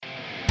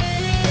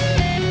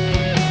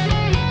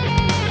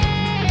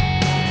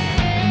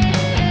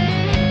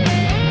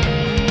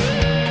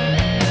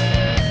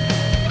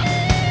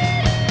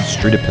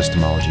street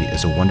epistemology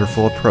is a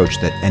wonderful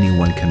approach that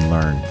anyone can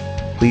learn.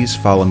 Please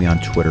follow me on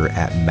Twitter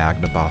at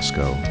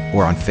Magnabosco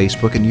or on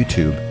Facebook and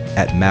YouTube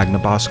at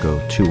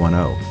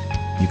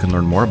Magnabosco210. You can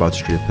learn more about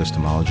street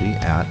epistemology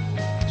at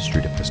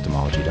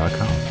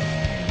streetepistemology.com.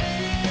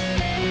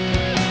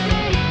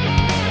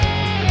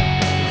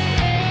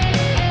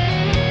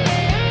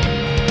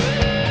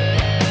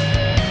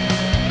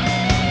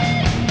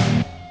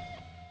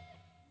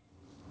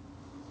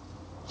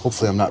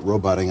 Hopefully I'm not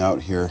roboting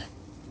out here.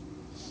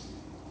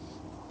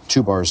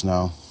 2 bars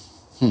now.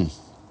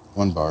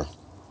 1 bar.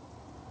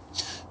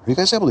 Are you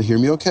guys able to hear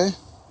me okay?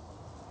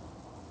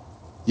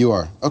 You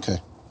are? Okay.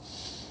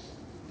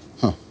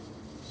 Huh.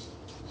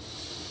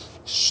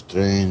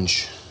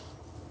 Strange.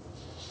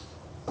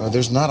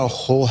 There's not a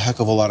whole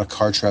heck of a lot of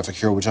car traffic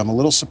here, which I'm a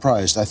little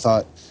surprised. I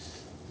thought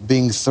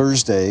being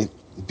Thursday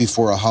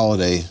before a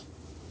holiday,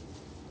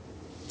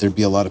 there'd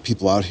be a lot of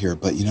people out here,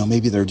 but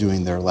maybe they're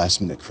doing their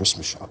last minute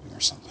Christmas shopping or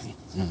something.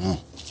 I don't know.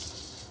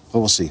 But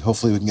we'll see.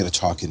 Hopefully we can get a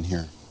talk in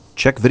here.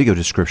 Check video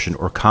description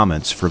or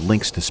comments for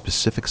links to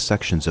specific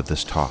sections of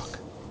this talk.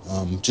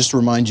 Just to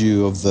remind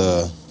you of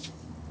the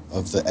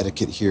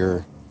etiquette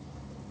here.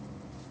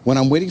 When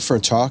I'm waiting for a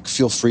talk,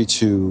 feel free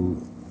to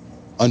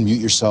unmute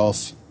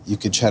yourself. You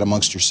could chat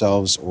amongst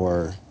yourselves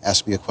or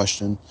ask me a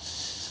question.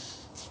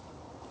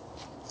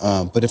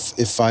 But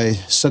if I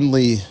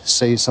suddenly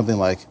say something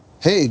like,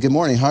 "Hey, good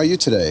morning, how are you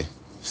today?"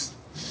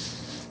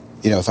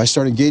 If I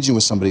start engaging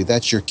with somebody,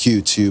 that's your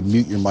cue to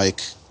mute your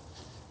mic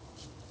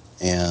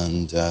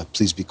and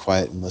please be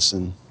quiet and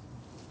listen.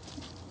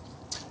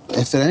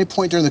 If at any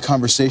point during the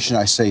conversation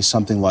I say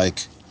something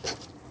like,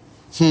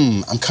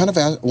 I'm kind of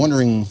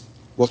wondering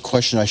what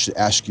question I should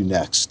ask you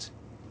next.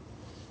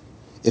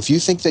 If you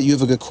think that you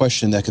have a good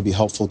question that could be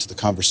helpful to the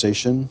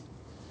conversation,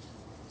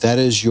 that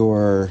is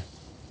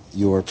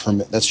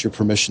that's your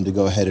permission to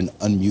go ahead and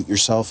unmute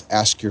yourself,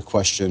 ask your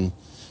question,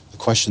 the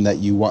question that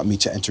you want me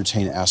to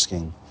entertain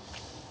asking,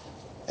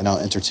 and I'll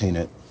entertain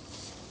it.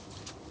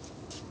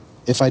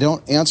 If I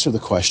don't answer the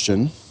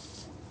question,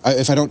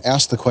 if I don't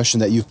ask the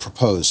question that you've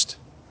proposed,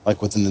 like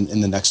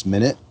in the next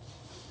minute,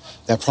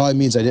 that probably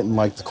means I didn't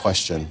like the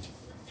question.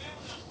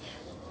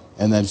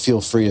 And then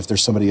feel free, if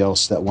there's somebody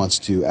else that wants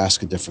to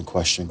ask a different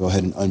question, go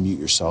ahead and unmute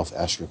yourself,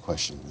 ask your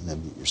question, and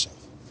then mute yourself.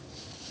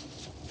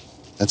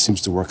 That seems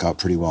to work out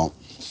pretty well.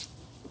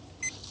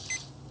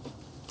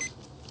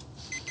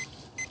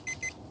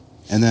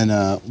 And then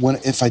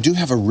if I do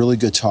have a really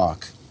good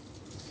talk,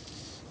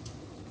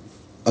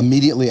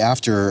 immediately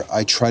after,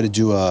 I try to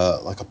do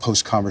a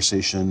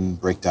post-conversation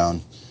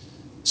breakdown.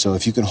 So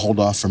if you can hold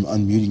off from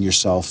unmuting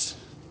yourself,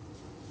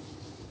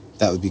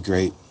 that would be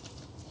great.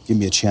 Give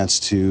me a chance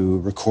to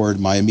record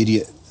my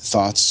immediate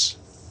thoughts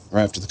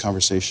right after the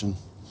conversation.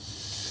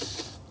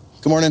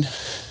 Good morning.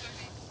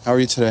 How are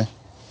you today?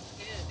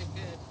 Good.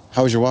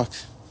 How was your walk?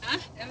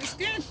 It was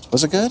good.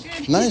 Was it good?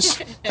 Good. Nice.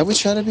 Have we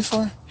chatted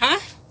before? Huh?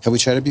 Have we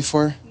chatted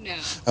before? No.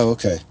 Oh,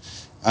 okay.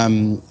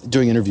 I'm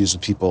doing interviews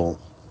with people.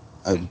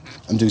 I'm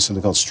doing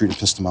something called street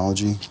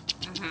epistemology.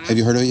 Have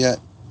you heard of it yet?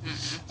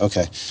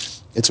 Okay.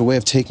 It's a way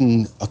of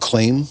taking a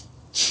claim.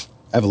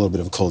 I have a little bit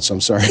of a cold, so I'm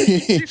sorry.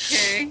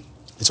 Okay.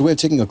 It's a way of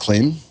taking a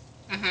claim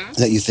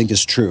that you think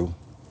is true.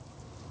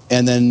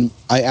 And then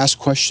I ask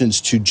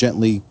questions to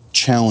gently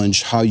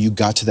challenge how you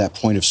got to that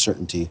point of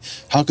certainty.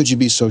 How could you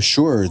be so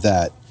sure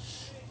that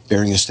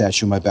burying a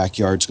statue in my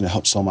backyard is going to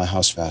help sell my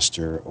house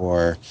faster?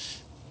 Or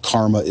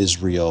karma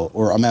is real?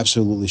 Or I'm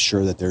absolutely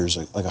sure that there's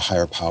a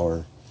higher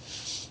power?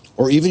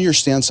 Or even your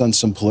stance on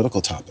some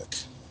political topic.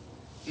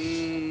 Do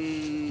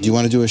you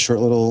want to do a short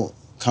little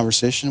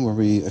conversation where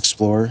we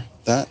explore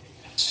that?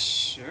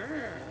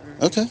 Sure.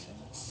 Okay.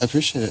 I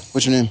appreciate it.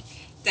 What's your name?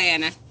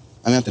 Diana.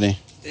 I'm Anthony.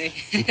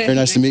 Very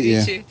nice to meet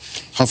you.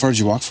 How far did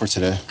you walk for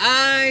today?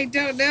 I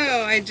don't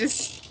know. I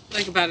just,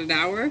 about an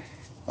hour.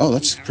 Oh,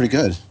 that's pretty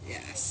good.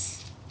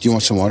 Yes. Do you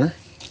want some water?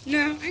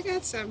 No, I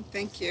got some.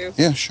 Thank you.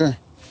 Yeah, sure.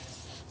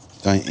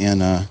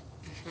 Diana,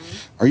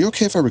 are you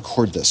okay if I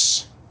record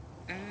this?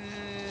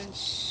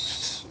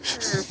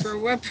 Sure. For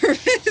what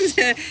purpose?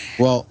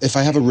 Well, if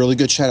I have a really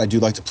good chat, I do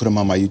like to put them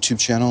on my YouTube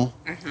channel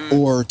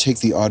or take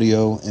the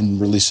audio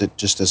and release it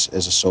just as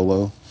a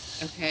solo.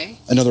 Okay.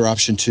 Another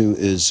option, too,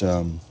 is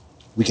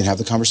we can have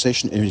the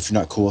conversation, and if you're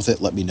not cool with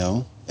it, let me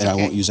know, and I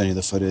won't use any of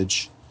the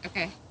footage.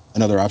 Okay.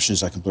 Another option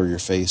is I can blur your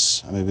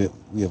face. I mean,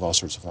 we have all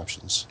sorts of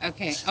options.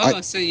 Okay. No,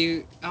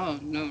 record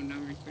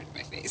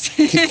my face.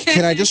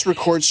 Can I just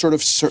record sort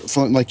of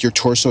from like your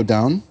torso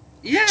down?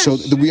 Yeah. So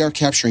sure. we are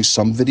capturing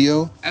some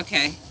video.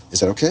 Okay. Is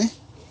that okay?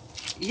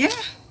 Yeah.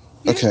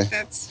 Okay.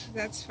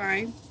 That's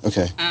fine.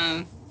 Okay.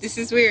 This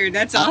is weird.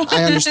 That's all.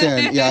 I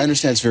understand. Yeah, I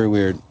understand. It's very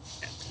weird.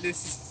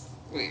 This is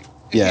weird.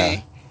 Yeah.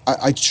 Okay.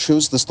 I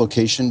chose this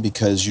location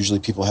because usually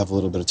people have a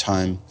little bit of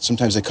time.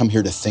 Sometimes they come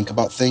here to think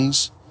about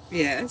things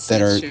Yes. that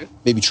that's are true.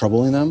 maybe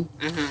troubling them,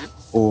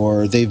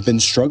 or they've been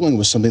struggling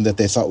with something that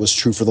they thought was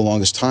true for the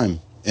longest time,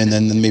 and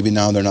then maybe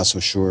now they're not so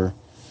sure,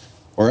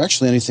 or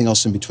actually anything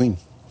else in between.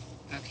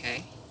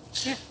 Okay.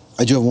 Yeah.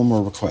 I do have one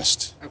more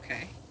request.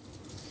 Okay.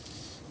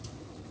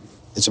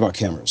 It's about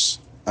cameras.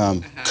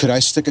 Could I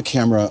stick a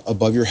camera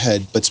above your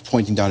head, but it's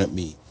pointing down at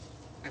me?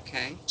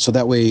 Okay. So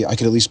that way I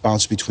could at least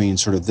bounce between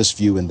sort of this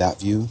view and that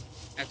view.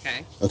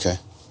 Okay. Okay.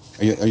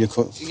 Are you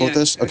cool with Yeah.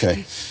 this?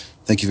 Okay.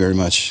 Thank you very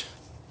much.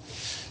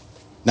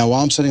 Now,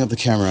 while I'm setting up the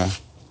camera,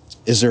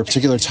 is there a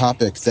particular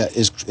topic that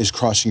is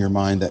crossing your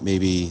mind that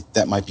maybe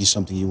that might be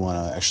something you want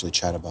to actually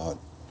chat about?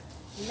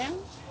 No,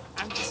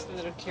 I'm just a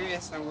little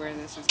curious on where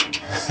this is going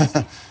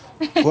to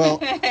go.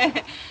 Well,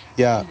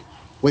 yeah.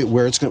 Wait,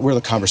 where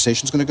the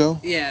conversation's going to go?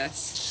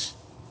 Yes.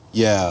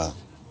 Yeah.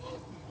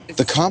 The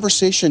It's,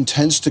 conversation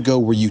tends to go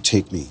where you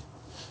take me.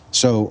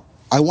 So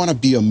I want to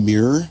be a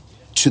mirror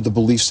to the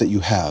beliefs that you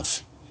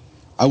have.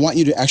 I want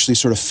you to actually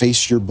sort of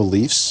face your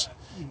beliefs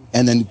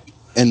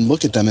and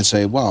look at them and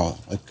say, wow,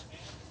 like,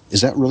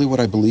 is that really what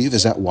I believe?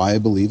 Is that why I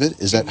believe it?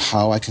 Is that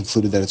how I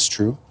concluded that it's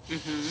true?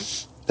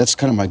 That's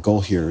kind of my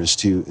goal here is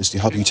to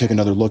help you take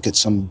another look at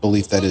some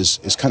belief that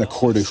is kind of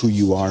core to who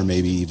you are,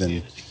 maybe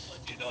even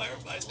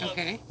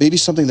okay. maybe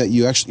something that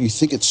you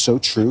think it's so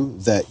true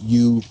that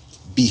you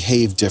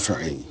behave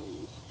differently.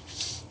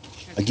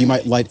 Like you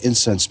might light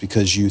incense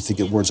because you think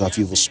it wards off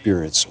evil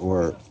spirits,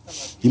 or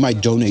you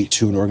might donate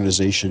to an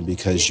organization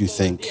because you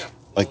think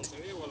like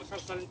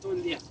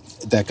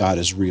that God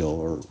is real,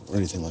 or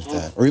anything like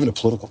that, or even a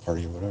political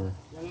party or whatever.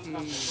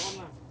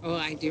 Oh,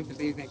 I do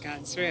believe that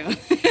God's real.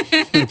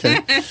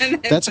 Okay,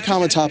 that's a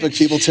common topic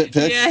people pick.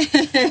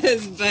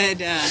 Yes, but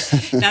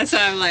that's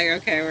why I'm like,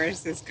 okay,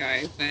 where's this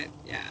going? But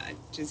yeah, I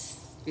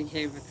just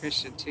became a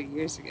Christian 2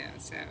 years ago,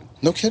 so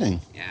No kidding.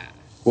 yeah.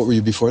 What were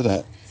you before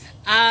that?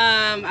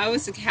 I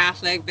was a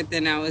Catholic, but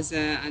then I was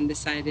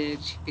undecided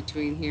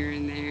between here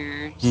and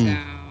there, so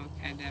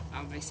kind of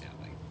found myself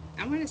like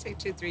I want to say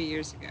 2, 3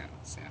 years ago.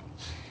 So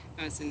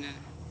I was in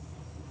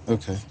a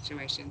Okay.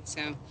 situation.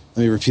 So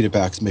Let me repeat it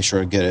back to make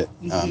sure I get it.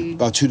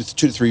 About 2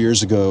 to 3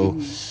 years ago,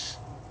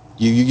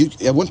 you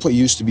at one point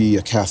you used to be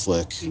a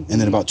Catholic, and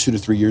then about 2 to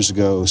 3 years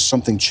ago,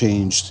 something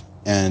changed,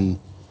 and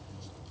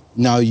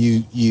now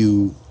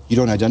you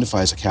don't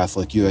identify as a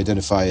Catholic. You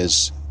identify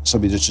as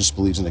somebody that just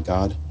believes in a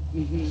God.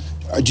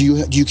 Do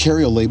you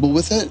carry a label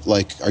with it?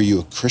 Like, are you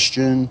a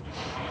Christian,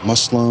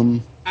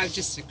 Muslim? I'm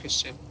just a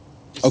Christian.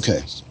 Just Okay. A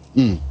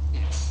Christian.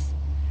 Yes.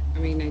 I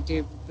mean, I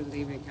do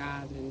believe in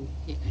God, and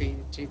He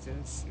created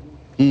Jesus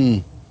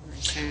and for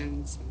our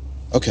sins.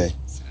 And Okay.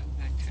 so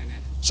that kind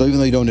of. So even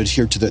though you don't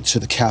adhere to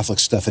the Catholic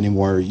stuff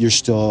anymore, you're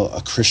still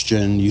a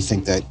Christian. You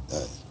think that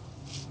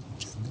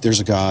there's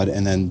a God,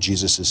 and then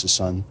Jesus is His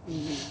Son.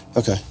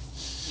 Okay.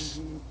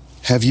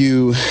 Have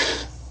you?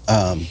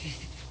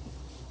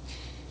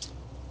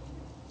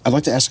 I'd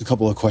like to ask a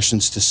couple of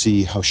questions to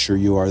see how sure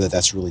you are that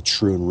that's really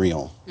true and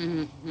real.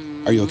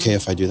 Are you okay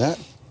if I do that?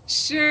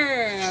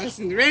 Sure, I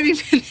wasn't ready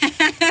for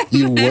that.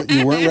 You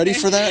weren't ready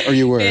for that, or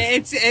you were?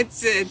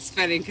 It's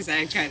funny because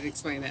I tried to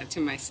explain that to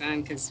my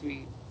son because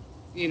we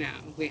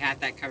had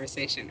that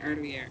conversation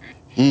earlier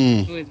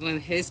with one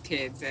of his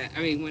kids.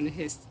 I mean, one of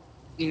his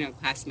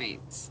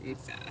classmates and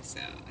stuff. So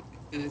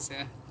it was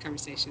a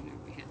conversation that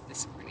we had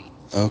this morning.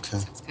 Okay.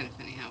 So it's kind of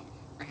funny how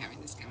we're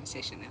having this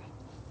conversation now.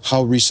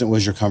 How recent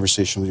was your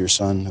conversation with your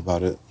son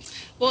about it?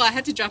 Well, I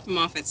had to drop him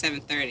off at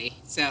 7:30.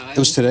 So It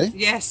was today?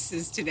 Yes,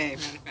 it's today.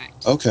 Matter of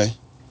fact. Okay.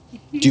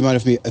 Do you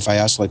mind if I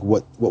ask, like,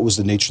 what was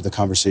the nature of the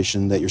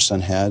conversation that your son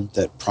had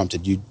that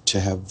prompted you to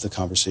have the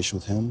conversation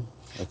with him?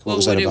 Like, what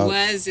was that What it about?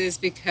 was is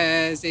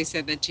because they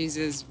said that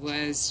Jesus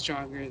was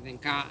stronger than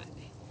God.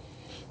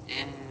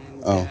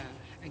 And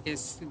I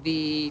guess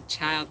the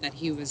child that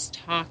he was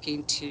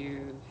talking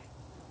to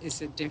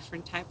is a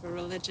different type of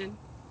religion.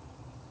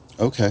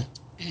 Okay.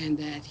 And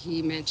that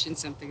he mentioned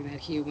something that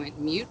he went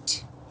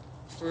mute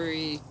for.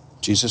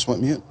 Jesus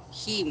went mute?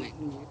 He went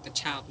mute. The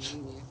child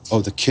went mute. Oh,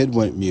 the kid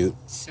went mute.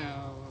 So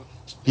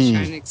I was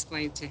trying to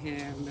explain to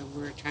him, and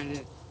we were trying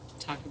to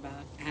talk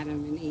about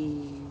Adam and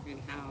Eve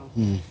and how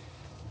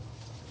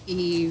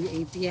Eve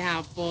ate the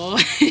apple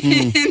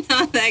and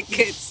all that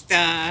good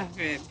stuff.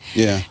 And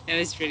Yeah. it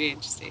was pretty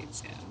interesting.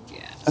 So,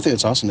 yeah. I think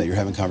it's awesome that you're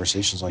having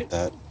conversations like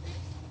that.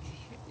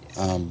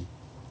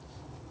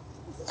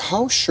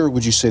 How sure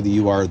would you say that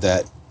you are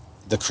that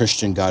the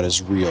Christian God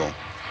is real?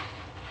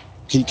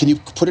 Can you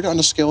put it on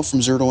a scale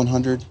from 0 to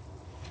 100?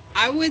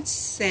 I would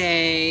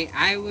say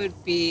I'm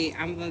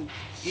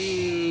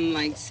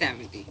like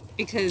 70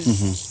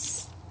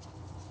 because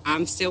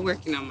I'm still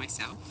working on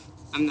myself.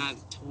 I'm not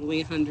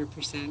totally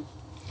 100%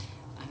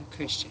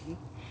 Christian,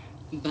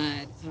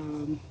 but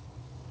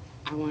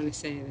I want to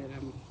say that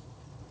I'm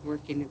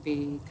working to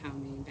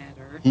becoming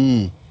better.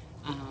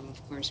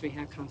 Of course, we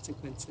have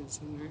consequences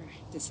in our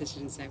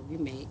decisions that we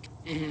make,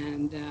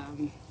 and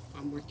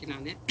I'm working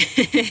on it.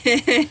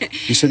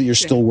 You said that you're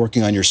still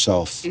working on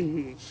yourself.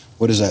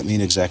 What does that mean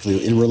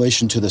exactly in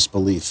relation to this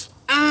belief?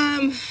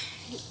 Um,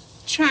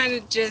 Trying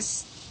to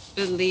just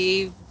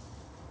believe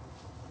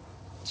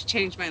to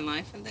change my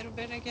life a little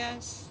bit, I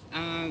guess.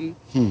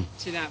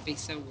 To not be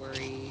so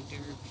worried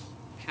or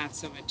have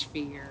so much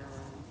fear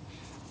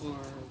or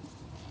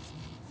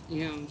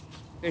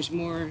there's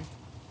more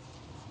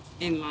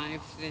in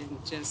life than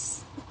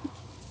just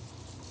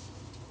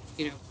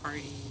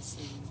parties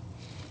and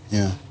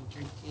Yeah.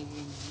 Drinking,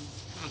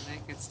 all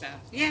that good stuff.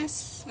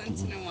 Yes,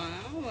 once in a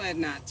while, but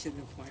not to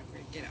the point where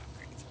you get all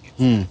crazy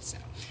and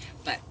stuff. So,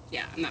 but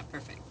yeah, I'm not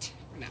perfect.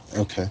 We're not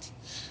perfect. Okay.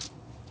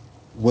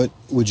 What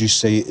would you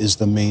say is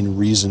the main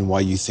reason why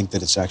you think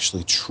that it's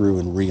actually true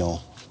and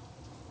real?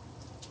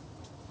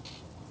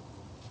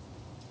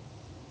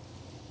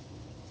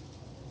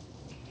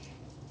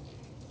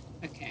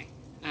 Okay.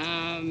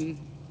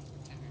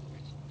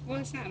 Well,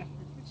 it's not a hard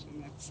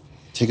question. That's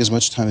Take as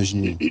much time as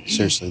you need.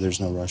 Seriously, there's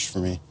no rush for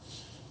me.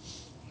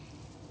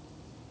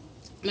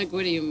 like,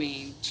 what do you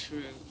mean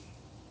true?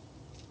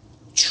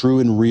 True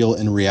and real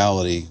in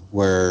reality,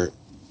 where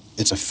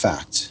it's a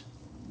fact.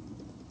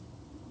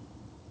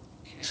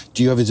 Okay.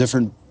 Do you have a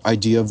different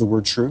idea of the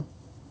word true?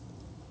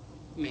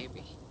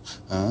 Maybe.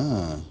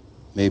 Ah,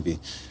 maybe.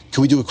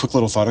 Can we do a quick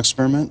little thought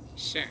experiment?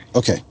 Sure.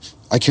 Okay.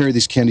 I carry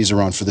these candies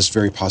around for this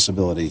very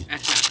possibility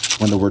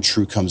when the word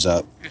true comes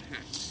up.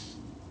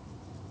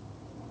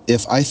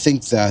 If I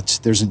think that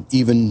there's an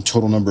even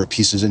total number of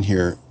pieces in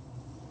here,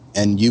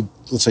 and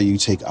let's say you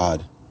take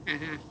odd,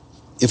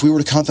 if we were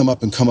to count them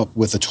up and come up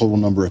with a total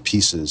number of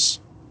pieces,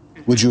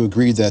 would you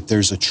agree that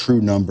there's a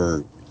true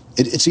number?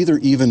 It's either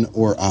even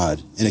or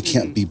odd, and it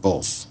can't be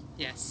both.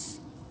 Yes.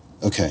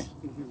 Okay.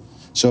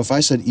 So if I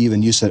said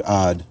even, you said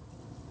odd,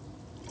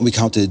 we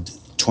counted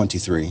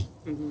 23.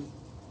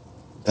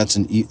 That's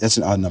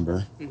an odd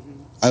number.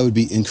 I would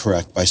be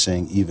incorrect by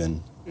saying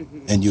even,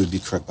 and you would be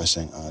correct by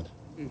saying odd.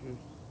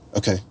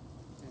 Okay.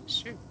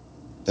 That's true.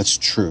 That's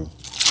true.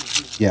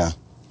 Yeah.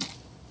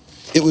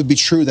 It would be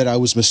true that I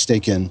was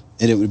mistaken,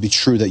 and it would be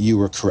true that you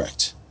were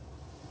correct.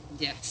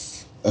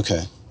 Yes.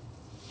 Okay.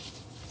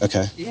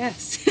 Okay.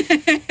 Yes.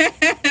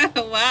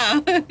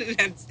 Wow.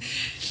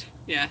 That's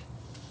yeah.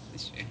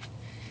 That's true.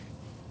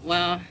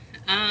 Well,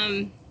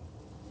 um,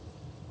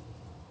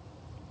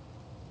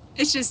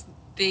 it's just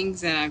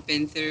things that I've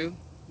been through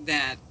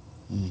that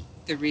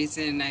the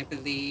reason I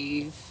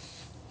believe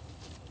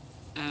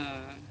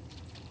uh,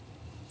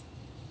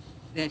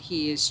 that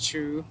he is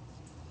true.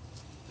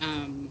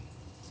 Um,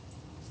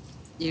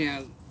 you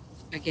know,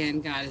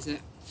 again, God is a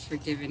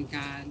forgiving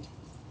God,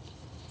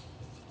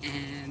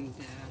 and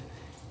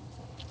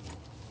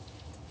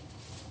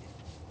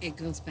it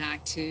goes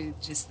back to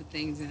just the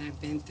things that I've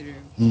been through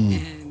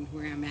and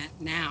where I'm at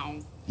now.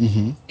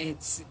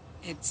 It's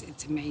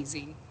it's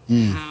amazing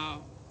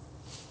how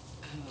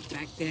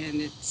back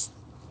then it's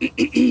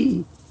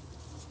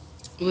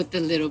with a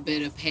little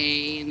bit of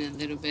pay and a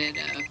little bit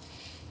of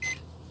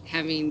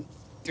having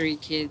 3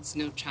 kids,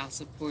 no child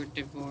support,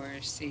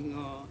 divorce,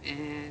 single,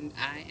 and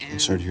I am. I'm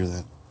sorry to hear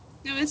that.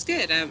 No, it's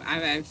good. I've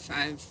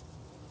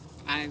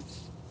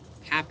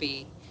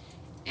happy,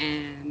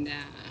 and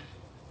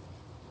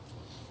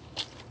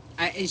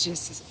it's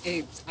just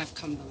I've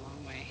come a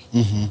long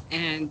way,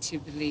 and to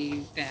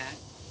believe that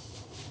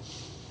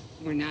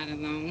we're not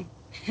alone,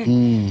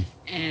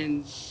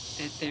 and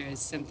that there is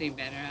something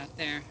better out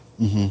there,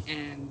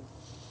 and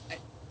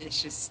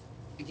it's just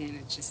again,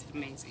 it's just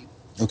amazing.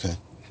 Okay.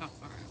 How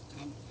far I've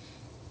come.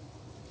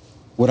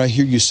 What I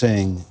hear you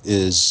saying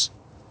is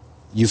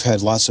you've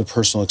had lots of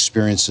personal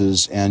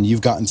experiences and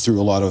you've gotten through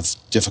a lot of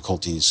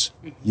difficulties.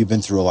 You've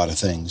been through a lot of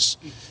things.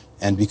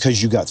 And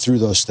because you got through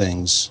those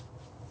things,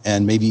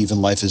 and maybe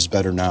even life is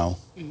better now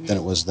than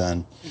it was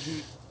then,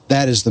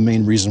 that is the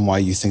main reason why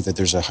you think that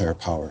there's a higher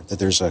power, that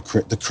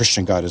the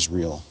Christian God is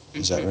real.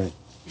 Is that right?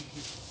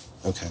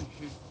 Okay.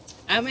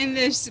 I mean,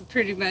 there's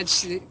pretty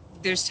much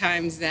there's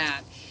times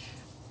that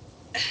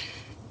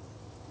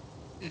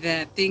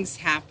things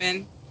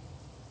happen.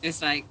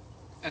 It's like,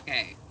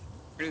 okay,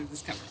 where did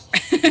this come from?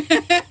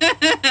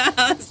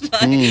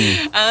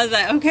 I was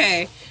like,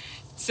 okay.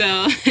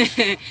 So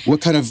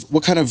What kind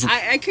of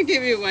I could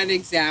give you one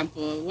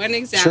example. One Sure.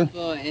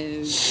 example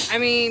is, I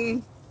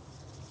mean,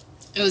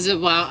 it was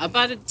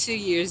about 2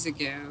 years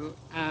ago.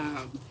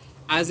 I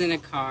was in a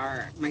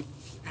car. I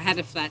had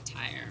a flat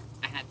tire.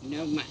 I had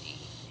no money,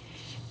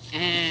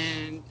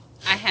 and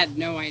I had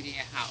no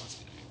idea how I was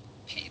going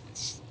to pay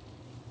this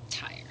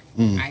tire.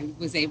 I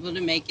was able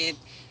to make it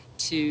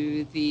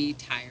to the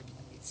tire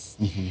place,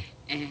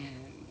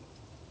 and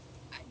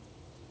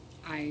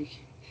I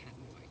had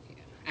no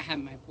idea. I had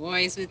my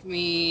boys with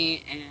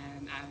me,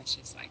 and I was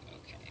just like,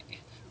 okay,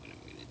 what am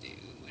I going to do?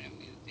 What am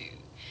I going to do?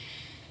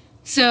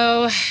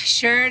 So,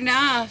 sure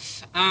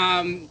enough,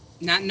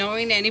 not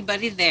knowing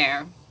anybody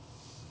there,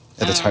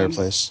 at the tire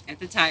place? at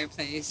the tire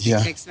place, Yeah.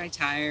 they fixed my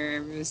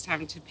tire. It was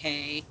time to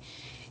pay.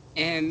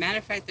 And matter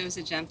of fact, there was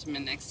a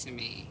gentleman next to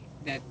me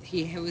that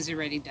he was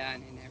already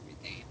done and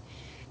everything.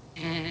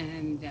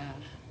 And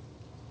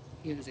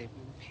he was able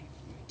to pay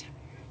for my tire.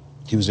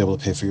 He was able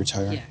to pay for your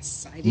tire?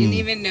 Yes, I didn't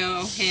even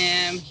know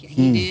him.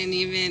 He didn't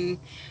even.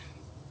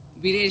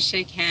 We didn't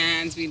shake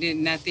hands. We did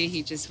nothing.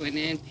 He just went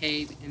in,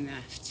 paid, and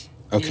left.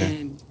 Okay.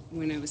 And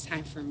when it was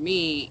time for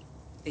me,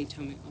 they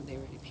told me, "Oh, they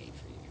already paid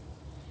for you."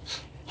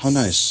 How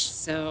nice.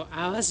 So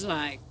I was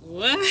like,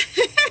 "What?"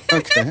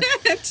 Okay.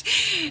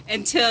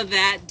 Until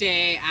that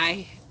day,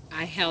 I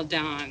held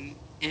on,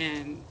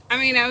 and I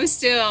mean, I was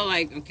still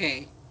like,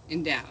 okay,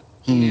 in doubt,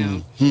 you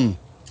know.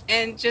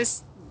 and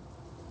just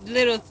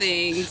little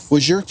things.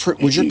 Was your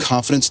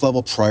confidence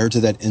level prior to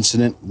that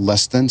incident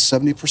less than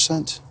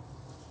 70%?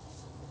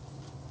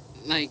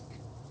 Like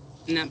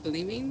not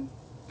believing?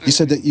 You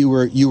said that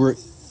you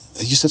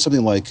said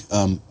something like,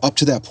 up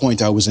to that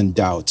point, I was in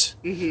doubt.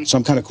 Mm-hmm. So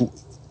I'm kind of,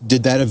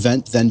 did that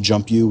event then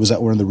jump you? Was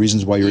that one of the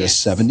reasons why you're at a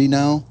 70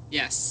 now?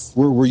 Yes.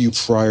 Where were you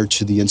prior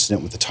to the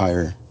incident with the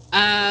tire?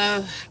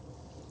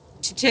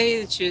 To tell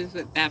you the truth,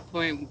 at that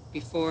point,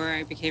 before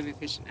I became a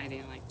Christian, I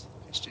didn't like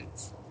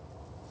Christians.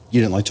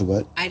 You didn't like to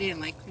what? I didn't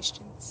like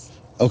Christians.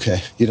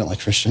 Okay, you didn't like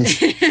Christians.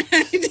 Back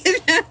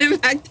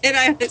then,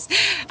 I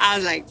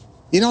was like,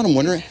 you know what I'm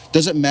wondering?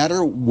 Does it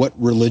matter what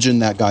religion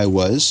that guy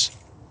was?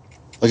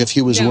 Like if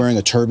he was wearing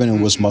a turban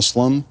and was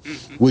Muslim,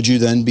 would you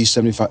then be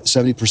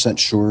 70%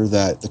 sure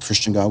that the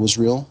Christian God was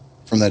real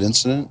from that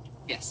incident?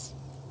 Yes.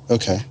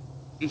 Okay.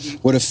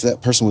 What if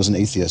that person was an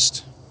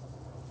atheist?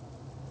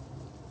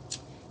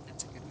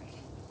 That's a good one.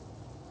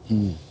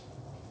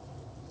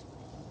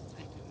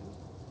 I don't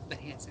know. But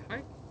he has a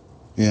heart.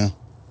 Yeah.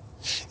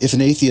 If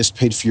an atheist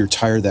paid for your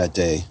tire that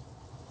day,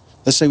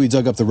 let's say we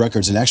dug up the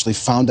records and actually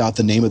found out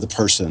the name of the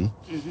person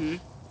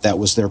that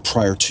was there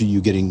prior to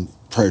you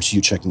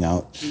checking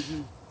out.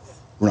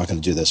 We're not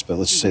going to do this, but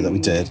let's just say that we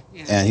did.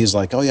 Yeah. And he's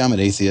like, oh yeah, I'm an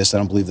atheist. I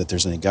don't believe that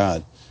there's any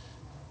God.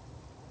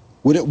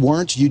 Would it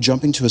warrant you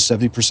jumping to a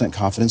 70%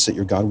 confidence that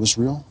your God was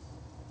real?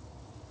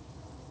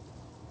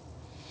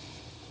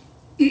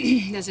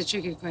 That's a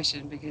tricky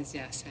question because,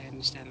 yes, I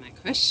understand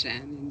that question,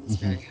 and it's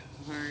very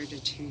hard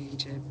to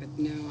change it. But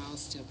no, I'll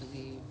still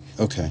believe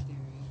Okay. there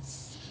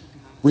is a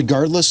God.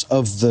 Regardless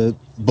of the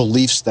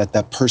beliefs that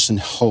that person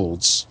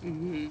holds,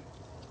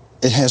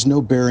 it has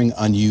no bearing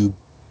on you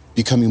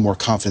becoming more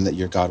confident that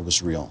your God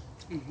was real.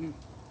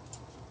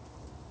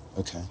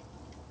 Okay.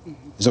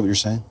 Is that what you're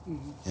saying?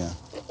 Yeah.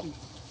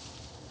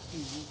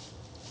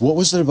 What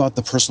was it about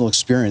the personal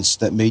experience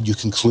that made you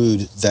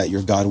conclude that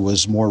your God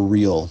was more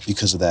real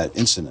because of that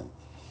incident?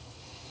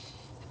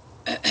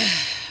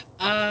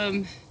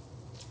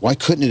 Why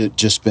couldn't it have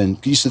just been,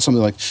 you said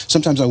something like,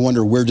 sometimes I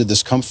wonder, where did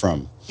this come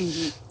from?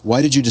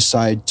 Why did you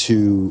decide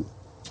to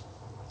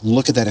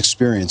look at that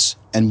experience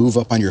and move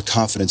up on your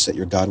confidence that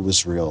your God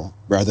was real,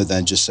 rather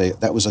than just say,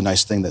 that was a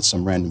nice thing that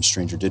some random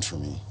stranger did for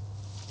me?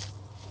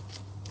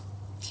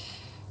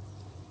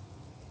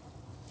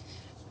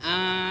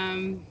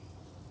 I,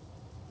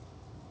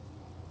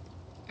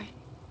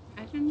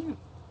 I don't know.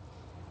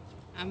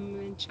 I'm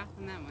in shock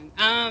on that one.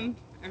 I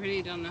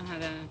really don't know how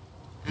to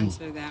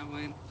answer that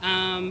one.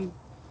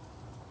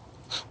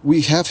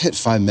 We have hit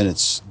 5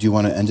 minutes. Do you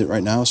want to end it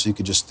right now so you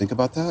could just think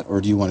about that? Or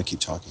do you want to keep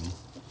talking?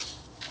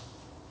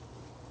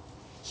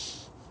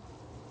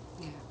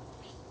 Yeah.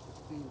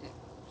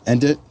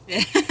 End it?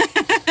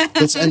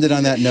 Let's end it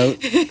on that note.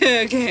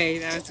 Okay,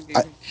 that was a good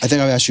one. I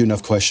think I've asked you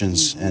enough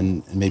questions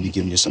and maybe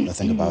given you something to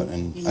think about.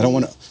 And I don't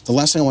want to, the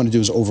last thing I want to do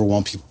is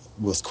overwhelm people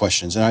with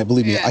questions. And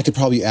believe me, I could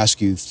probably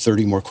ask you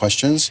 30 more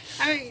questions,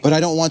 but I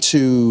don't want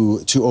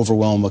to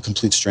overwhelm a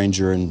complete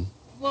stranger in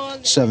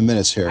 7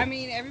 minutes here. I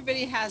mean,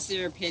 everybody has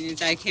their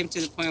opinions. I came to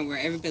the point where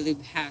everybody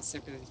has their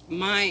opinions.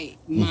 I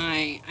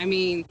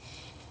mean,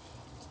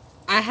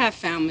 I have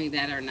family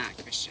that are not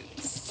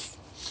Christians,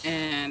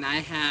 and I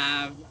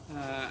have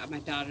my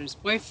daughter's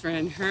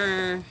boyfriend.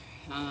 Her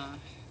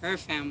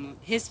family,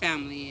 his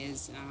family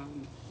is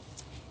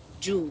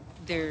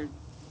They're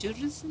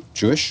Judaism.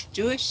 Jewish?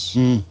 Jewish.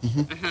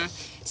 Uh-huh.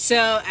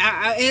 So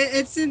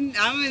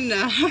I'm in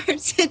a hard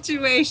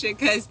situation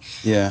because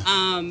Yeah.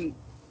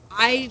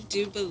 I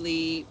do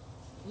believe.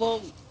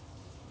 Well,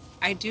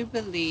 I do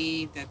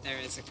believe that there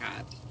is a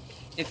God.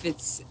 If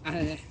it's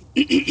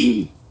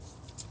if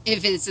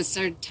it's a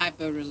certain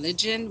type of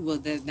religion, well,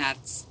 then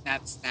that's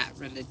that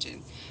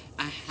religion.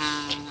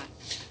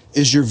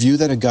 Is your view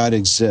that a God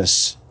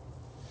exists,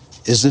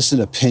 is this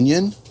an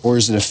opinion or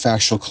is it a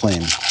factual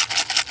claim?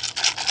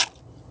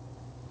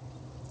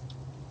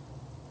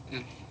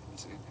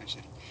 That's a good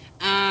question.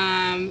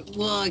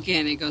 Well,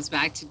 again, it goes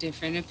back to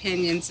different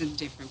opinions of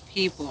different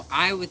people.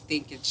 I would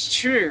think it's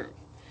true,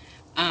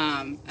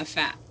 a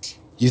fact.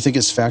 You think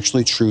it's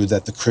factually true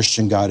that the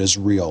Christian God is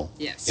real?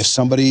 Yes. If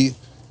somebody,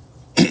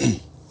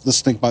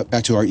 let's think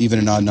back to our even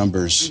and odd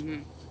numbers.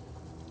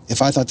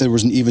 If I thought there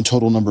was an even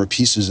total number of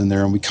pieces in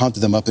there and we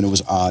counted them up and it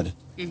was odd,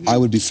 I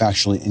would be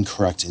factually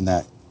incorrect in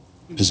that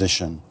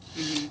position.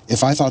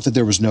 If I thought that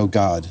there was no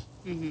God,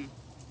 am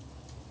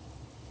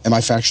I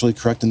factually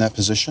correct in that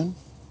position?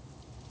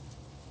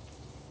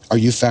 Are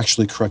you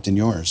factually correct in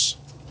yours?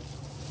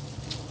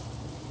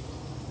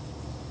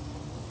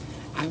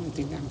 I would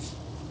think I'm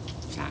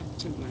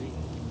fact with mine,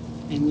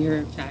 and you're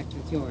in fact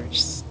with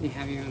yours. You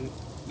have your own.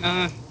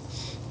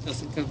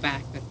 Doesn't go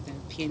back with the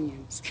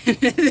opinions.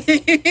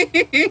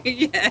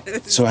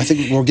 Yes. So I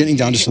think we're getting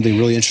down to something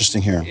really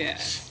interesting here. Yeah.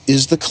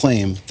 Is the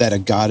claim that a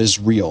God is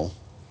real,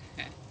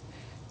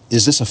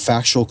 is this a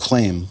factual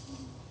claim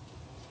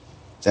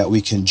that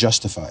we can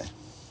justify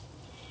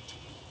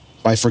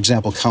by, for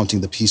example,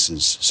 counting the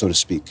pieces, so to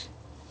speak?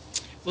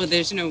 Well,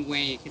 there's no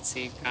way you could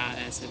see God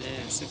as it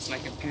is. It's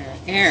like a pair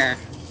of air.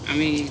 I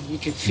mean, you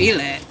can feel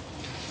it,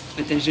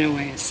 but there's no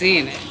way of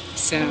seeing it.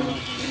 So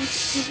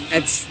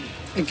it's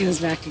it goes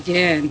back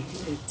again.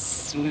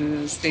 It's one of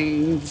those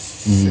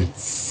things.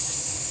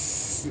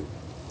 It's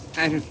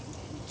I don't.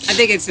 I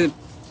think it's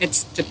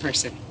the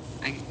person.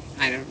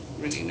 I don't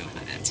really know how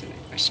to answer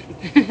that question.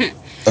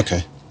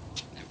 Okay.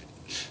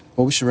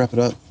 Well, we should wrap it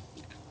up.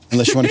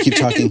 Unless you want to keep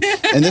talking.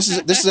 And this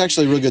is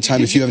actually a really good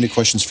time. If you have any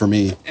questions for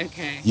me,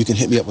 Okay. you can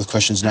hit me up with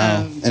questions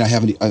now. And I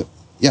have any.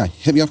 Yeah,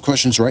 hit me up with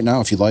questions right now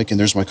if you'd like. And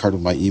there's my card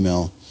with my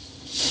email.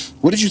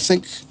 What did you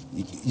think?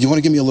 You want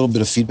to give me a little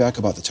bit of feedback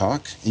about the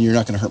talk? And you're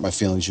not going to hurt my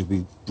feelings. You'll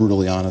be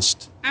brutally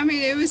honest. I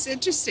mean, it was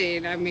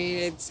interesting. I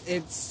mean,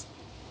 it's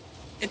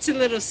a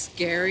little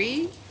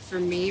scary for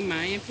me,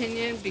 my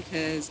opinion,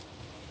 because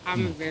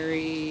I'm a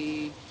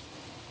very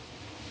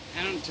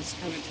I don't just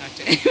come and talk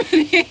to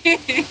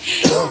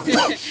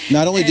anybody.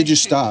 Not only did you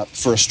stop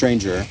for a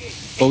stranger,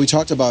 but we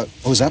talked about,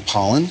 oh, is that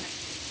pollen?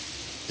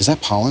 Is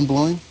that pollen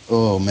blowing?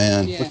 Oh,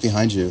 man. Yeah. Look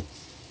behind you.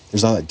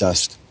 There's all that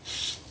dust.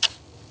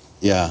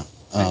 Yeah.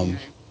 Okay.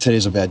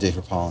 Today's a bad day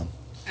for pollen.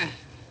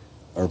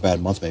 Or a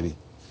bad month, maybe.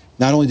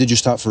 Not only did you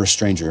stop for a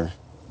stranger,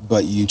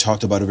 but you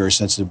talked about a very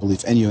sensitive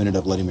belief, and you ended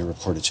up letting me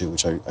record it too,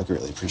 which I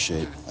greatly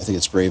appreciate. I think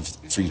it's brave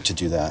for you to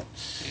do that.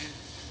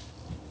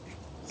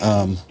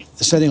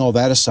 Setting all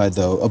that aside,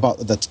 though, about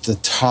the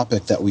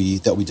topic that we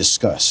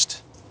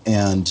discussed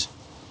and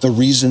the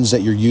reasons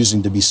that you're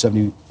using to be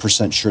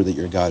 70% sure that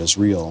your God is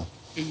real.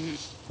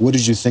 What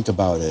did you think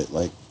about it?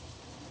 Like,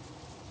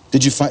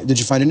 did you find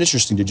it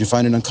interesting? Did you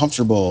find it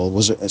uncomfortable?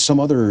 Was there some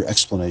other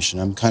explanation?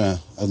 I'd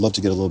love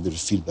to get a little bit of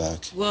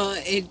feedback. Well,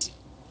 it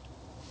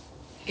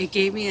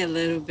gave me a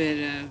little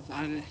bit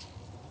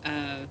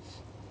of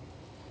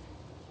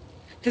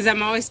because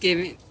I'm always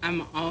given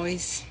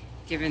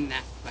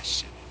that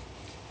question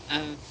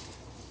of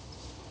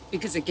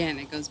because again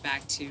it goes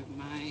back to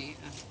my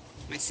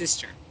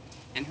sister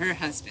and her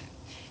husband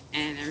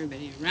and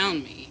everybody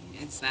around me.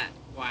 It's that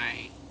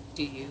why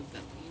do you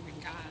believe in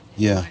God?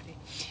 Yeah.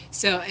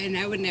 So and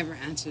I would never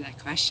answer that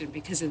question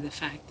because of the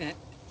fact that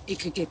it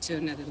could get to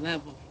another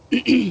level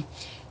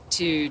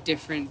to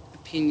different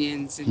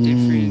opinions and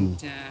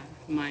different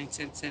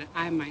mindsets that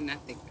I might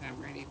not think that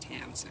I'm ready to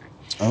answer.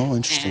 Oh,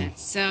 interesting. And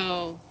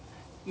so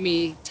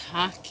me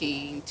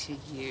talking to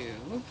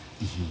you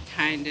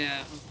kind of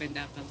opened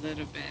up a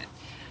little bit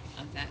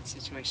of that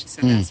situation.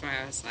 So that's why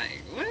I was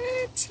like,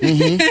 what?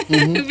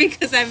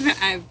 Because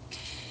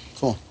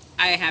Cool.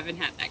 I haven't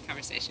had that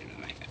conversation with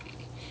my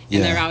family. And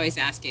Yeah. they're always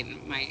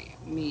asking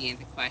me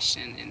the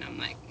question, and I'm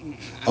like, I'm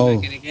Oh.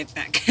 not gonna get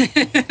that.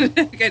 I'm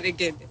not gonna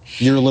get it.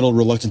 You're a little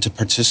reluctant to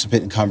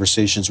participate in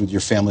conversations with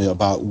your family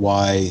about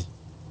why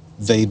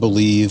they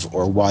believe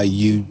or why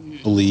you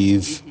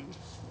believe.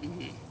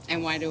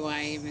 And why do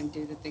I even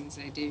do the things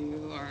I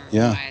do, or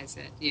Yeah. why is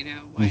it,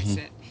 why is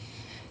it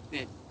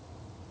that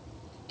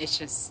it's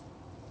just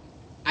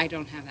I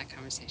don't have that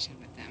conversation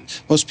with them.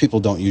 Most people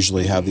don't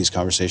usually have these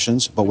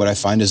conversations, but what I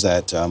find is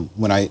that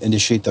when I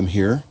initiate them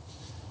here,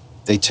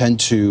 they tend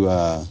to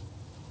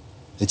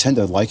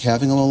like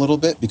having them a little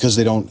bit because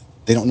they don't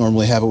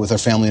normally have it with their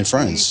family and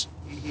friends.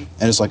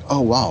 And it's like,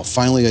 oh wow,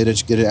 finally I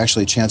get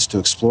actually a chance to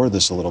explore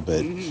this a little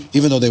bit,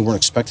 even though they weren't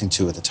expecting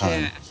to at the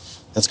time. Yeah.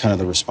 That's kind of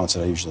the response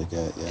that I usually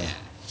get. Yeah.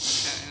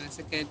 So it was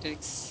a good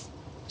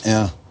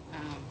Yeah.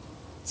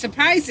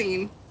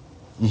 surprising.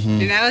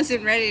 And I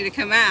wasn't ready to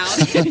come out.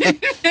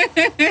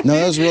 No,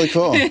 that was really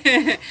cool.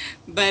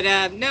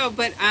 But no,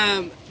 but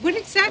what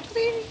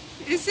exactly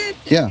is it?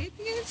 Yeah.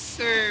 Atheist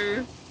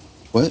or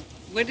What?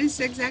 what is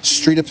exactly?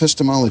 Street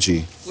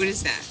epistemology. What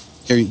is that?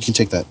 Here, you can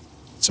take that.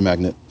 It's a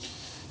magnet.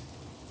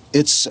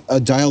 It's a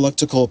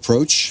dialectical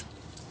approach.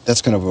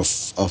 That's kind of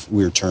a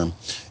weird term.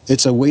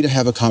 It's a way to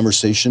have a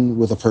conversation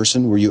with a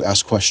person where you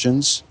ask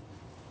questions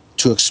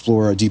to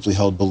explore a deeply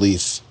held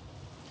belief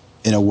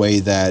in a way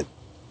that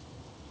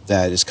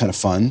is kind of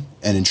fun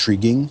and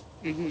intriguing,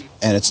 and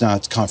it's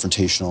not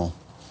confrontational,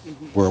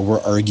 where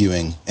we're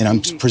arguing and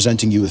I'm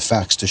presenting you with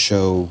facts to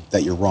show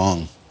that you're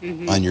wrong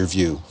on your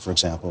view, for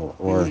example,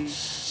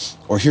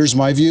 or here's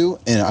my view,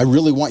 and I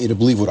really want you to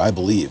believe what I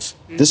believe.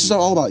 This is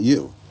all about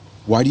you.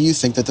 Why do you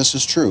think that this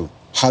is true?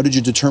 How did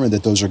you determine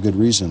that those are good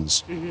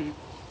reasons?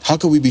 How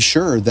can we be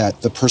sure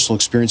that the personal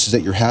experiences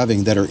that you're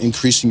having that are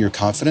increasing your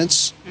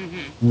confidence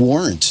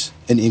warrant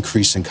an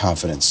increase in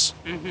confidence?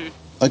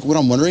 Like what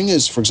I'm wondering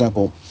is, for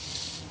example,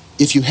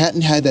 if you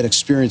hadn't had that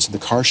experience in the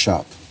car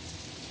shop,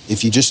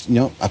 if you just,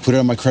 I put it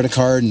on my credit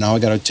card and now I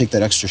got to take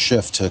that extra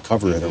shift to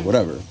cover it or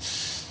whatever,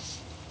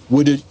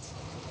 would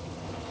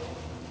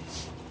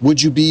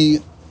you be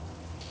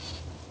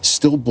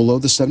still below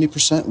the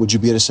 70%? Would you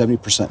be at a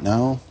 70%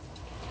 now?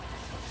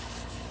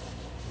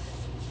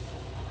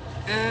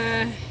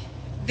 I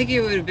think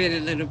it would have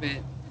been a little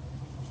bit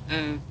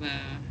of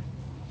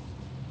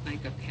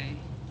like okay.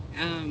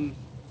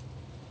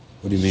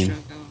 What do you mean?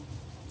 Struggle.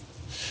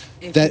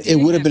 That it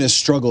would have been a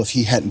struggle if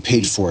he hadn't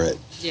paid for it.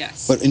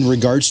 Yes. But in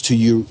regards to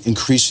you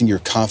increasing your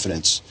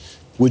confidence,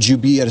 would you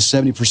be at a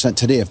 70%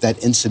 today if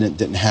that incident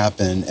didn't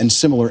happen and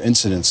similar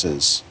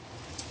incidences?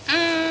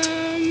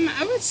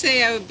 I would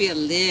say I would be a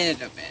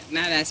little bit,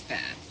 not as bad.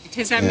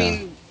 Because I Yeah.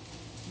 mean,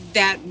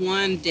 that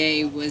one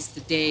day was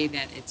the day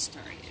that it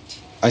started.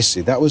 I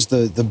see. That was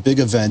the big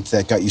event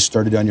that got you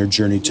started on your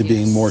journey to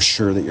being more Yes.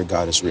 sure that your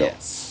God is real.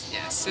 Yes,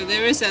 yes. So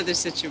there was other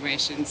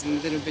situations and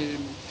a little bit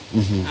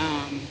Mm-hmm.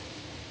 of,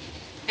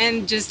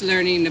 and just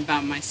learning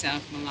about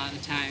myself a lot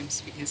of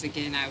times because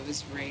again I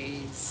was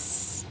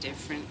raised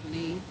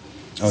differently,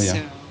 Oh, yeah.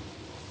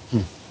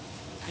 so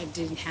I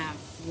didn't have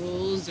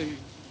rules or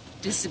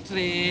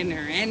discipline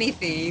or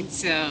anything.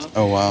 So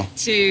Oh, wow.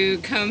 to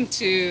come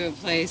to a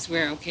place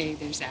where okay,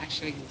 there's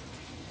actually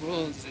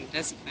rules and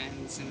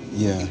disciplines and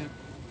Yeah.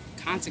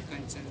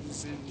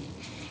 consequences and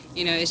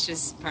it's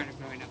just part of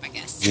growing up, I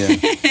guess. Yeah.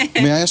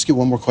 May I ask you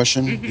one more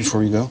question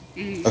before you go?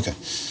 Okay.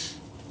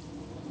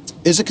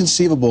 Is it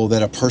conceivable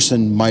that a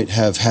person might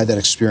have had that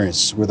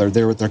experience where they're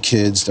there with their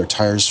kids, their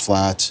tires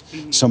flat,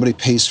 somebody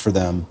pays for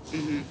them,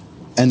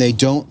 and they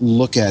don't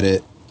look at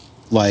it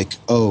like,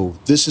 oh,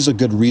 this is a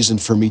good reason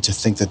for me to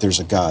think that there's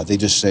a God. They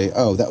just say,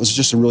 oh, that was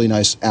just a really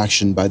nice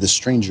action by this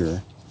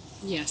stranger.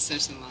 Yes,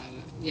 there's a lot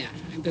of yeah,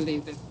 I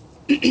believe that.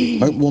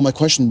 My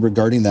question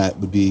regarding that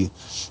would be,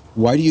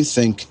 why do you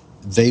think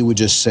they would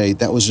just say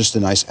that was just a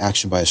nice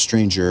action by a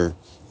stranger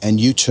and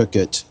you took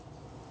it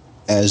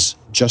as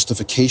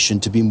justification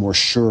to be more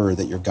sure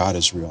that your God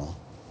is real?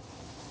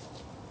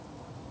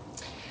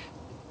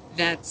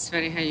 That's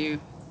funny how you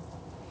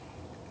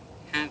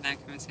had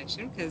that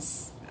conversation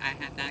because I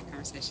had that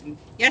conversation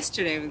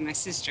yesterday with my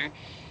sister.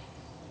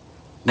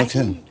 No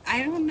kidding.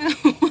 I don't know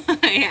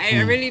why.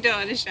 I really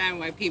don't understand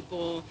why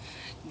people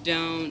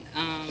don't.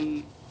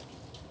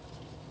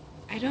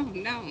 I don't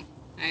know.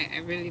 I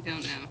really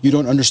don't know. You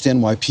don't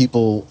understand why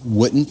people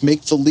wouldn't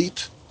make the leap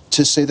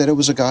to say that it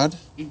was a God?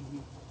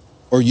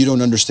 Or you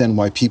don't understand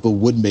why people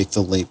would make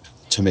the leap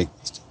to make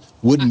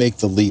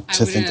the leap I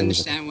to wouldn't think there was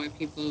a God? understand why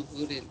people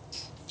wouldn't.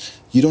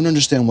 You don't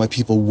understand why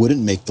people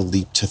wouldn't make the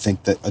leap to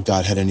think that a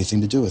God had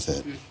anything to do with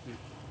it.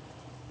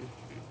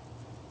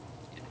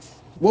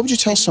 Yes. What would you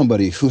tell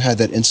somebody who had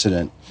that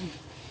incident?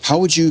 How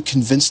would you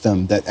convince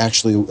them that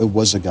actually it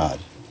was a God?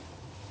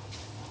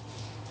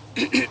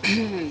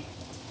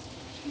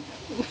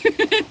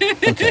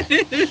 Okay.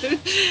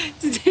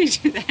 To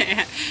teach you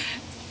that,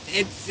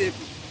 it's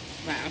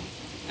wow.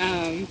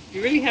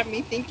 You really have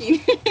me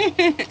thinking.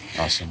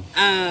 Awesome.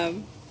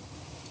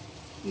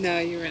 No,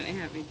 you really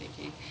have me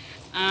thinking.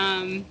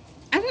 I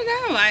don't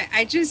know.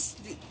 I just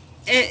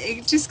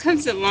it just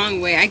comes a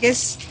long way. I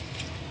guess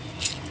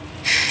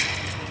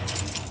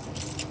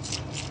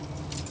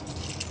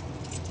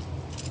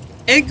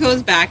it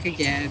goes back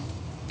again,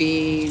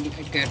 being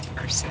a good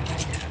person, I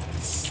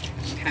guess,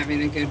 and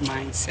having a good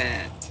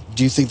mindset.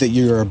 Do you think that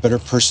you're a better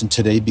person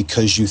today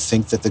because you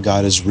think that the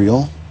God is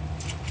real?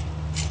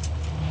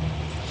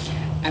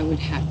 I would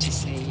have to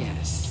say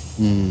yes.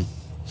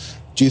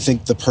 Do you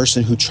think the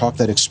person who chalked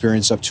that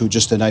experience up to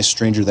just a nice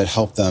stranger that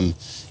helped them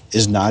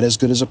is not as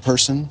good as a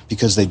person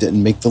because they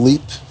didn't make the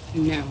leap?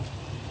 No,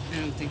 I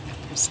don't think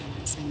that person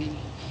is any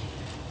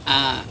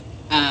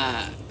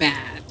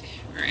bad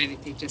or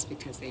anything just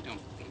because they don't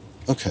believe.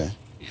 Okay.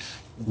 Yeah.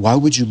 Why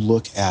would you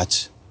look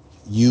at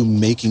you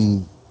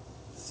making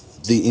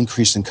the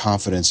increase in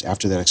confidence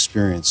after that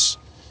experience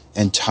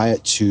and tie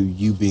it to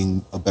you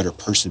being a better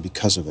person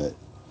because of it?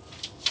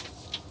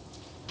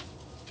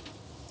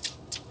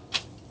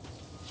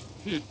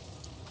 I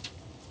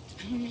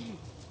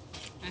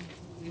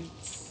don't know.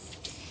 It's,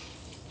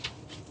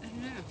 I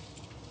don't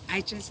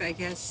know. I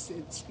guess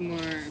it's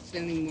more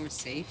feeling more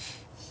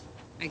safe.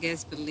 I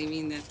guess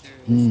believing that there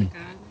is a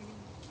God.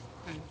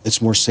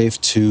 It's more safe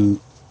to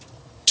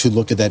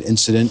look at that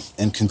incident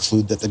and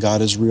conclude that the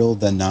God is real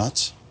than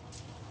not?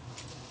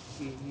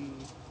 Mm-hmm.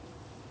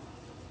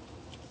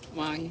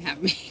 Wow, you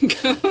have me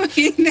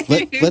going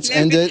Let's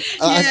end it.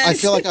 I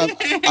Yes. feel like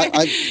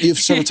you've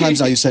several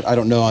times now you said, I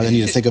don't know, I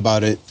need to think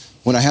about it.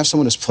 When I have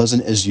someone as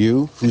pleasant as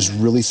you who's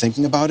really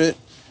thinking about it,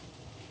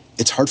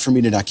 it's hard for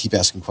me to not keep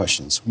asking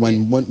questions.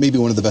 Maybe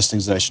one of the best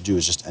things that I should do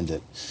is just end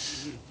it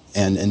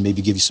and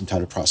maybe give you some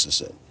time to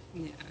process it.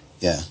 Yeah.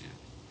 Yeah.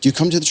 Do you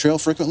come to the trail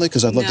frequently?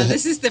 Because I'd love No, to.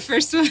 this is the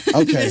first one.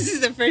 Okay. This is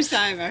the first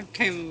time I've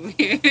come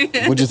here.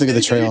 What'd you think of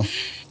the trail?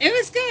 It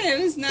was good.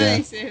 It was Yeah.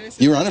 nice. It was.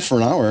 You were on it for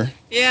an hour.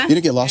 Yeah. You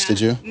didn't get lost, Yeah.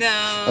 did you?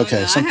 No,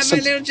 Okay. no. I have my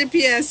little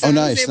GPS, so Oh, I was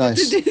nice, able to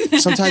nice. do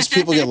that. Sometimes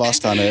people get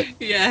lost on it.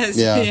 Yes.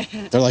 Yeah.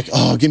 Yeah. They're like,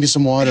 oh, give me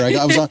some water.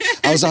 I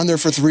was on there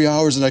for 3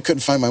 hours and I couldn't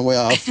find my way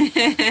off.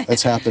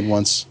 That's happened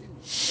once.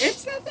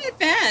 It's not that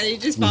bad. You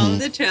just follow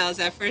the trails.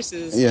 At first,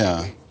 it was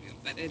Yeah.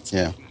 but it's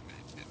Yeah. not bad.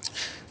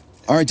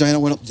 All right, Diana,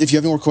 if you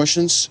have any more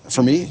questions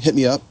for me, hit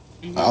me up.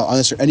 I'll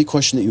answer any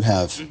question that you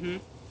have,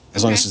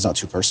 as long as Okay. it's not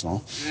too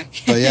personal. Okay.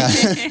 But yeah,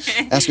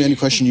 ask me any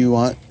question you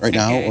want right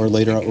now Okay. or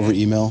later Okay. over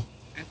email.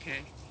 Okay.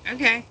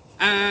 Okay.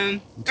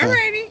 Okay.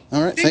 Alrighty.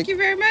 All right. Thank you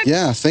very much.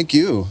 Yeah, thank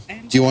you.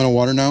 And, Do you want a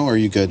water now or are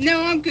you good?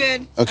 no, I'm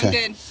good. I'm Okay.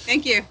 good.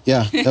 Thank you.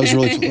 Yeah, that was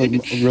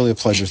really a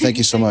pleasure. Thank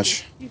you so Thank you.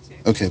 much. You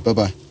too. Okay,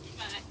 bye-bye. Bye.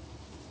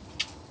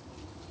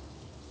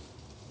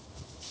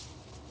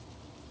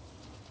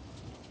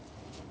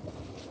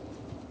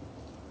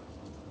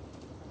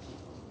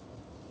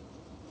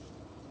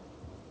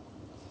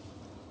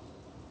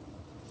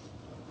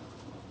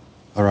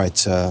 All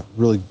right,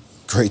 really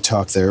great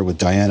talk there with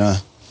Diana.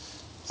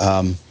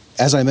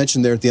 As I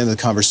mentioned there at the end of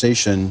the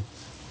conversation,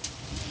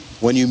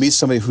 when you meet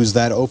somebody who's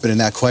that open and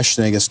that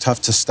questioning, it's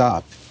tough to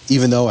stop.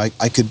 Even though I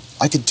could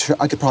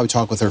probably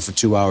talk with her for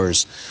 2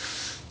 hours,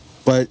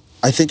 but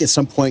I think at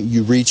some point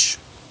you reach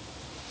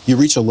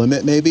a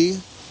limit maybe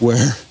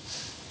where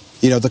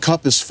the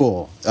cup is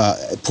full.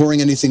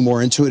 Pouring anything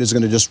more into it is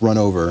going to just run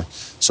over.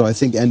 So I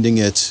think ending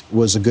it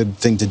was a good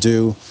thing to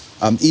do.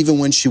 Even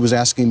when she was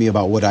asking me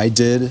about what I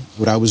did,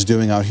 what I was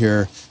doing out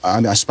here,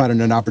 I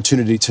spotted an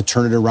opportunity to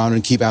turn it around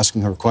and keep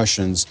asking her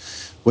questions,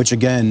 which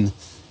again,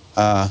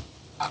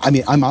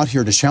 I'm out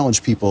here to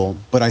challenge people,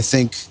 but I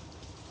think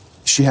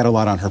she had a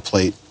lot on her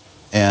plate,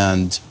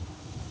 and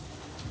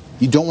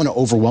you don't want to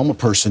overwhelm a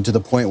person to the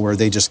point where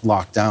they just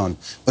lock down.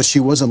 But she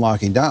wasn't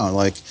locking down.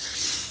 Like,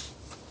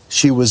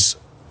 she was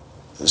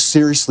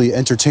seriously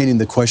entertaining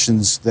the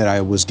questions that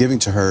I was giving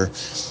to her.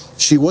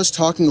 She was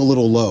talking a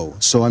little low,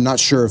 so I'm not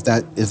sure if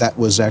that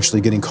was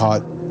actually getting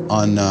caught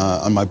on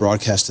my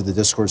broadcast to the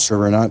Discord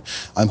server or not.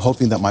 I'm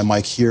hoping that my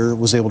mic here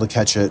was able to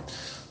catch it.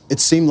 It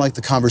seemed like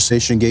the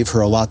conversation gave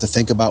her a lot to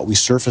think about. We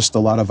surfaced a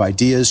lot of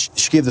ideas.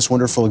 She gave this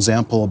wonderful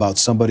example about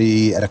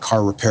somebody at a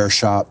car repair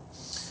shop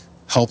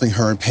helping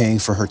her and paying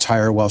for her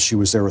tire while she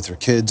was there with her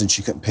kids and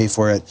she couldn't pay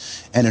for it.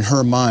 And in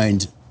her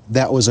mind,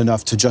 that was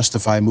enough to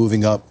justify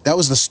moving up. That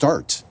was the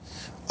start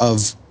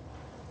of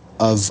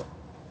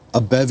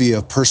a bevy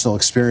of personal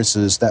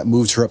experiences that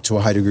moved her up to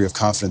a high degree of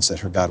confidence that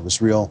her God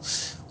was real.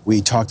 We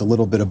talked a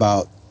little bit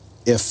about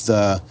if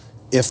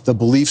the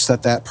beliefs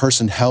that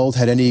person held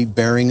had any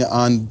bearing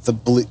on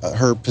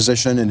her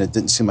position, and it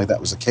didn't seem like that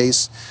was the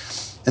case.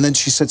 And then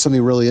she said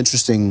something really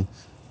interesting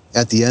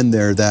at the end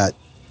there, that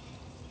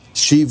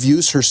she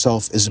views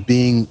herself as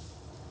being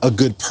a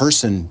good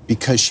person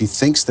because she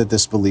thinks that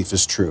this belief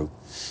is true.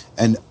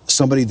 And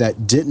somebody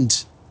that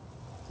didn't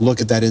look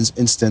at that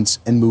instance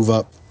and move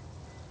up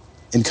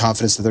in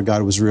confidence that their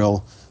God was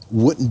real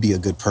wouldn't be a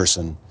good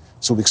person.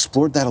 So we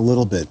explored that a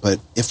little bit, but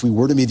if we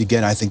were to meet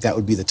again, I think that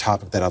would be the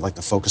topic that I'd like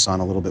to focus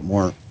on a little bit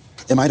more.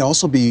 It might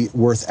also be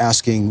worth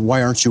asking,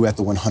 why aren't you at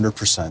the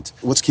 100%?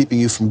 What's keeping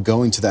you from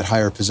going to that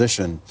higher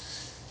position?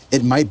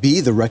 It might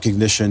be the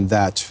recognition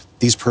that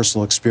these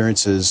personal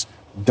experiences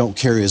don't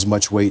carry as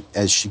much weight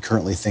as she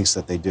currently thinks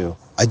that they do.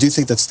 I do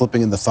think that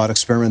slipping in the thought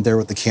experiment there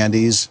with the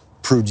candies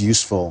proved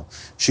useful.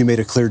 She made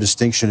a clear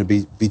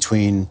distinction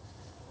between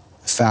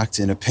fact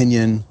and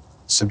opinion,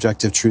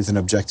 subjective truth and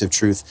objective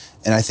truth.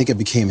 And I think it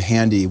became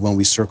handy when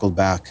we circled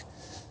back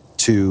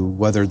to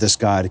whether this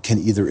God can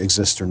either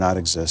exist or not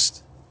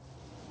exist.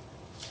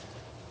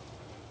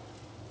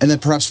 And then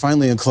perhaps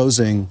finally in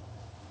closing,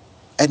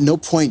 at no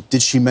point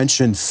did she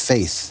mention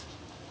faith.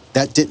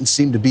 That didn't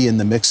seem to be in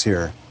the mix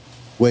here,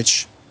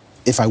 which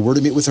if I were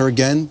to meet with her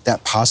again,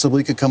 that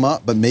possibly could come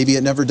up, but maybe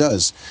it never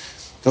does.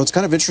 So it's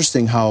kind of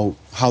interesting how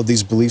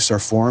these beliefs are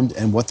formed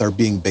and what they're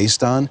being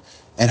based on,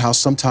 and how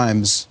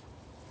sometimes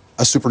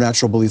a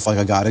supernatural belief like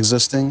a God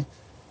existing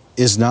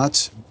is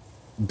not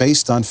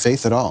based on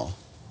faith at all.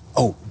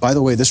 Oh, by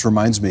the way, this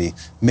reminds me,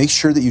 make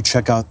sure that you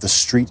check out the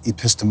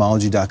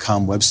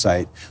streetepistemology.com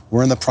website.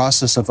 We're in the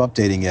process of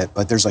updating it,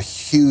 but there's a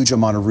huge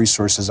amount of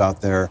resources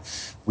out there.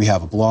 We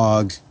have a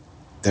blog,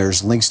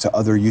 there's links to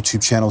other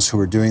YouTube channels who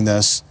are doing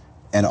this,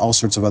 and all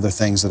sorts of other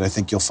things that I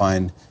think you'll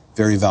find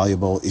very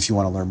valuable if you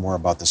want to learn more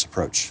about this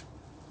approach.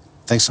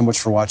 Thanks so much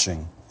for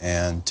watching,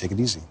 and take it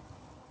easy.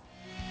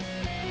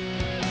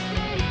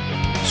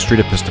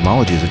 Street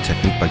epistemology is a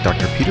technique by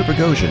Dr. Peter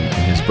Boghossian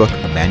in his book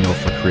A Manual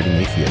for Creating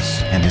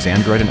Atheists and his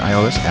Android and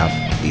iOS app,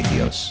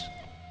 Atheos.